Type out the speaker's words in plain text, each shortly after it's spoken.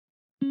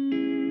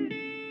When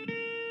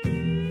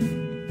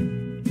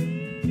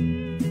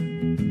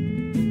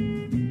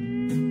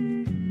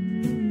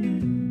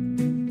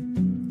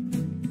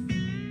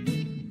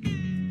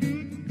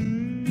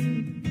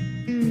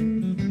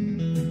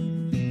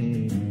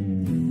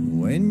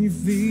you're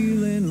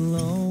feeling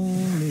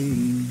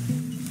lonely,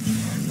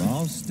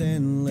 lost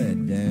and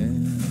let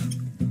down,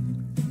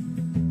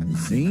 it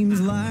seems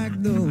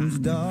like those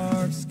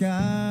dark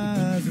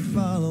skies are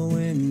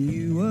following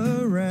you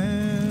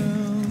around.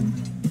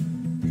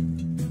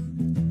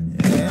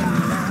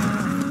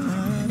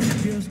 And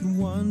life's just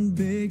one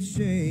big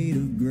shade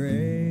of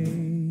gray.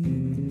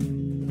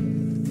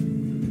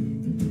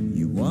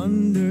 You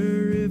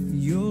wonder if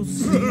you'll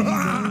see the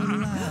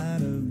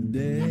light of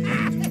day.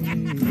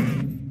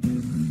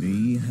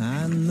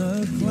 Behind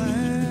the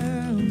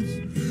clouds,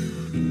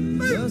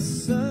 the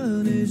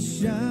sun is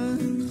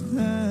shining.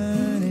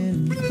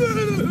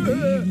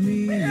 Leave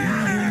me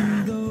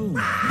alone, though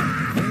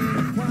I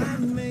can't quite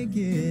make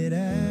it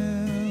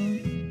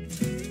out.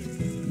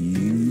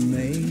 You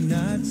may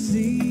not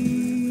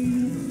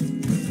see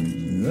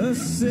the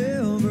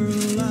silver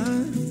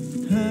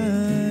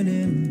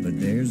lining, but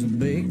there's a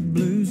big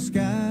blue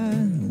sky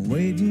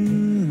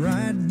waiting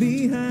right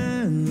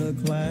behind the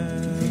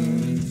clouds.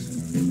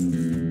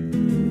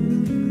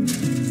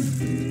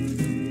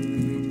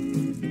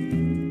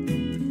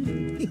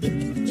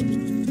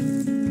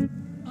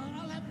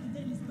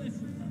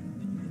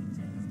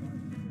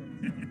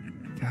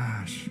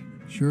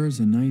 Sure is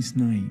a nice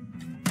night.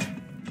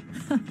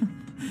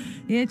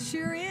 It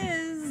sure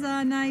is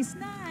a nice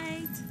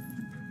night.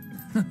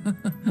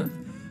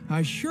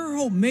 I sure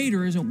hope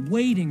Mater isn't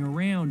waiting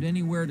around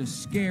anywhere to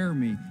scare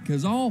me,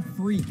 'cause I'll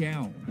freak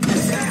out.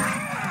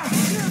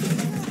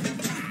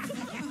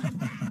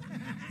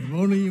 If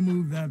only you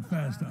moved that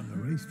fast on the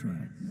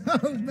racetrack.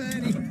 Oh,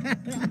 buddy,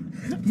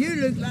 you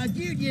look like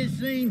you just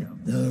seen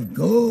the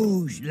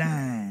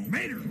Ghostlight.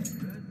 Mater!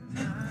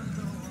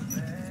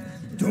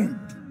 Don't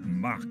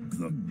mock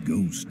the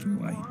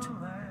Ghostlight.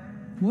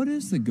 What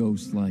is the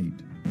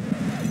Ghostlight?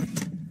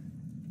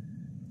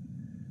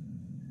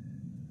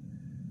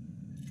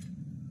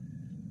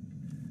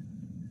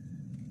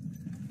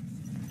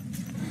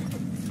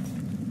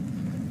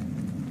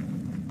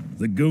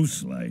 The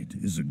Ghostlight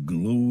is a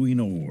glowing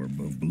orb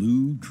of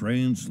blue,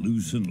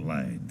 translucent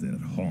light that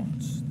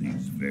haunts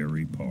these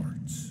very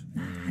parts.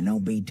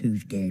 Don't be too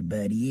scared,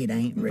 buddy. It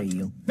ain't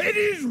real. It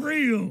is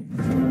real!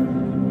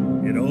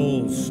 It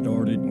all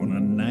started on a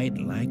night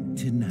like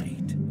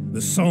tonight.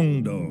 The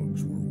song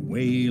dogs were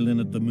wailing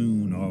at the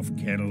moon off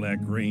Cadillac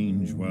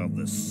Range while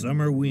the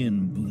summer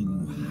wind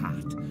blew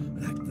hot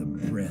like the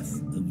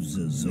breath of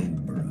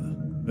Zozobra.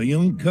 A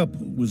young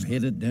couple was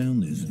headed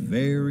down this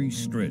very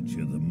stretch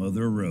of the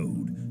Mother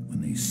Road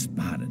when they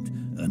spotted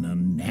an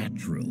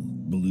unnatural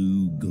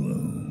blue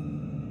glow.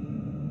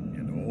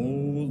 And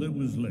all that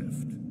was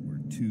left were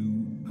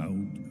 2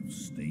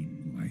 out-of-state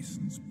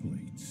license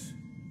plates.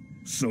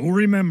 So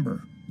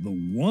remember, the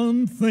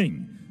one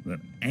thing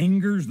that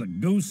angers the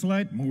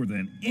Ghostlight more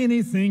than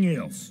anything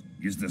else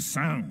is the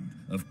sound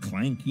of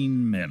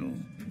clanking metal.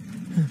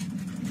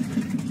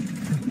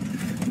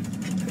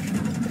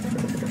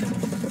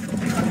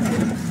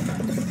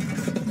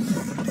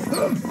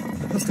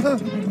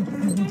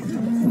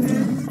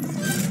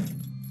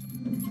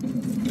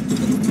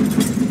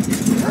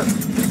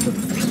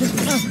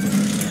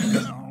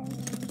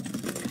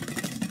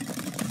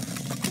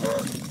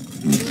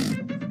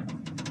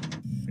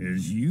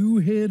 As you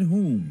head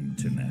home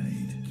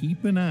tonight,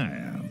 keep an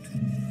eye out.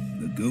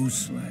 The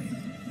Ghostlight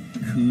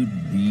could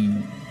be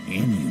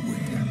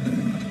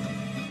anywhere.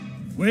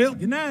 Well,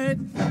 good night.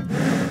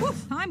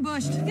 Woof, I'm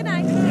bushed. Good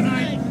night. Good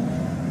night.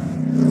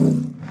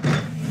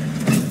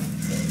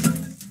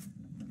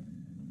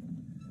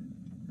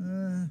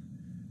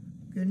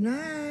 Good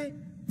night.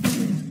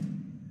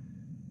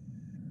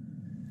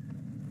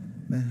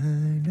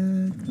 Behind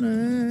the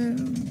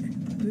clouds,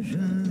 the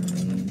sun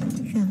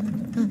shines.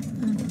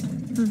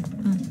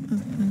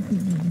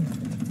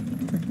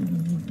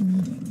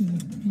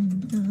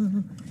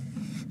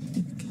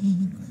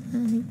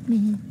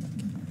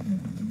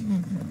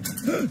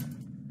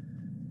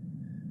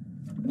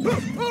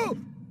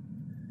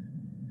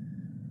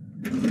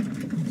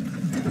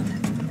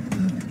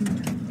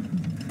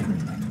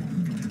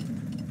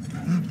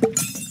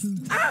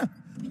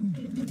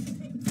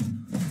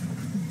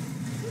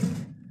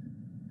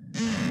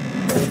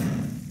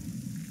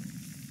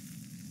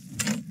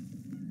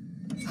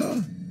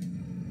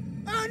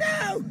 Oh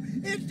no!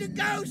 It's the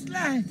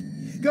Ghostlight!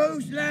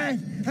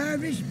 Ghostlight, I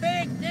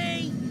respect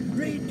thee!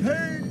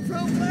 Return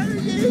from where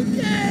you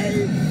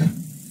came!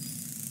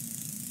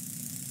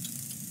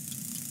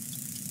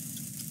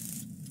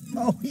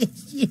 Oh,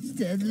 it's just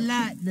a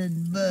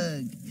lightning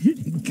bug.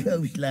 The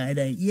Ghostlight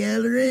ain't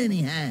yeller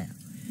anyhow.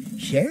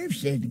 Sheriff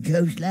said the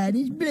Ghostlight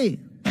is blue.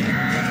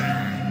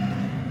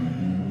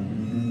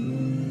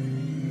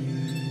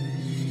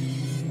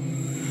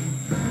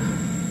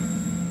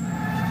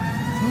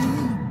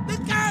 The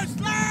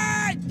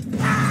Ghostlight!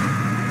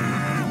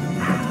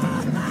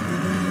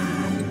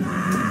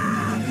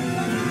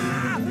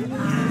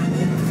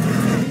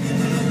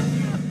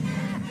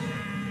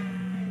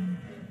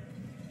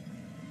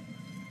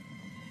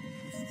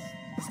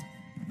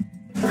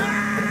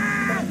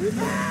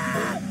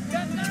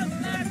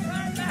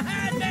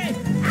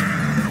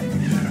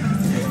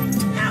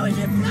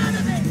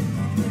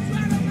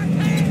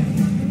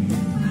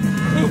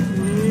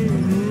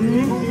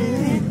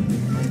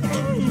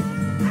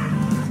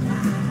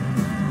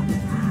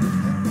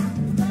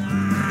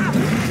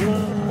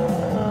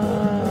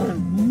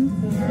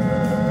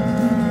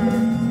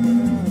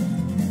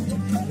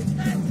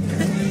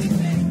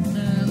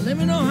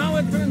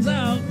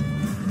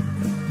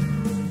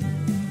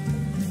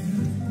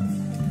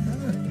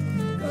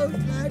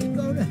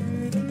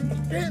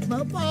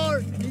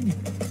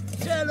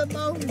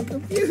 Ramone's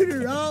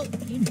computer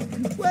auction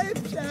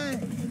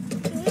website.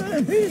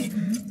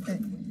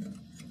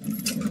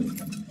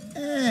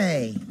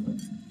 Hey,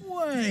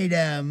 wait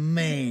a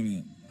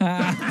minute.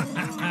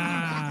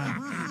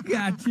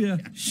 Gotcha.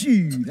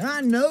 Shoot,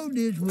 I know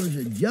this was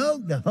a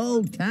joke the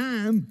whole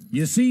time.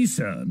 You see,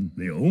 son,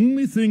 the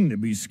only thing to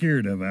be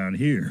scared of out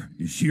here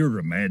is sheer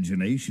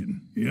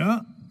imagination.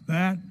 Yeah,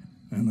 that,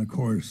 and of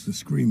course the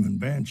screaming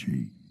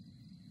Banshee.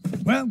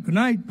 Well, good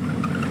night.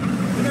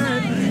 Good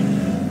night.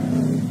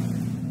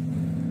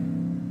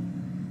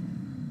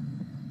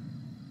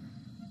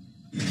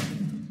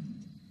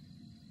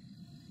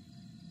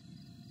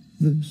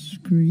 The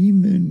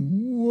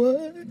screaming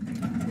what?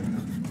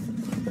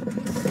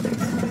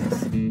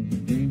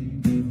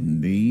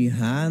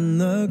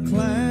 Behind the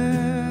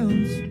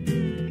clouds,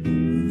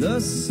 the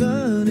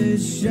sun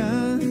is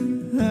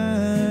shining.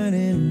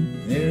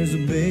 There's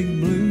a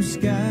big blue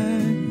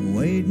sky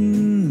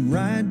waiting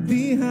right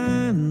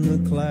behind the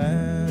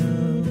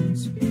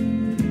clouds.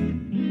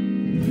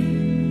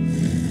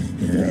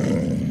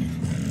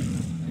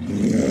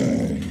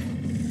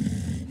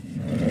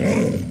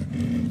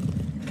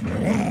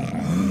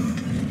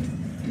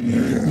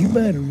 You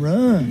better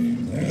run.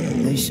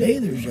 They say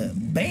there's a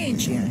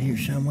Banshee out here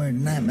somewhere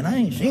tonight, but I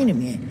ain't seen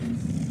him yet.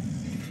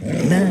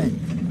 Good night.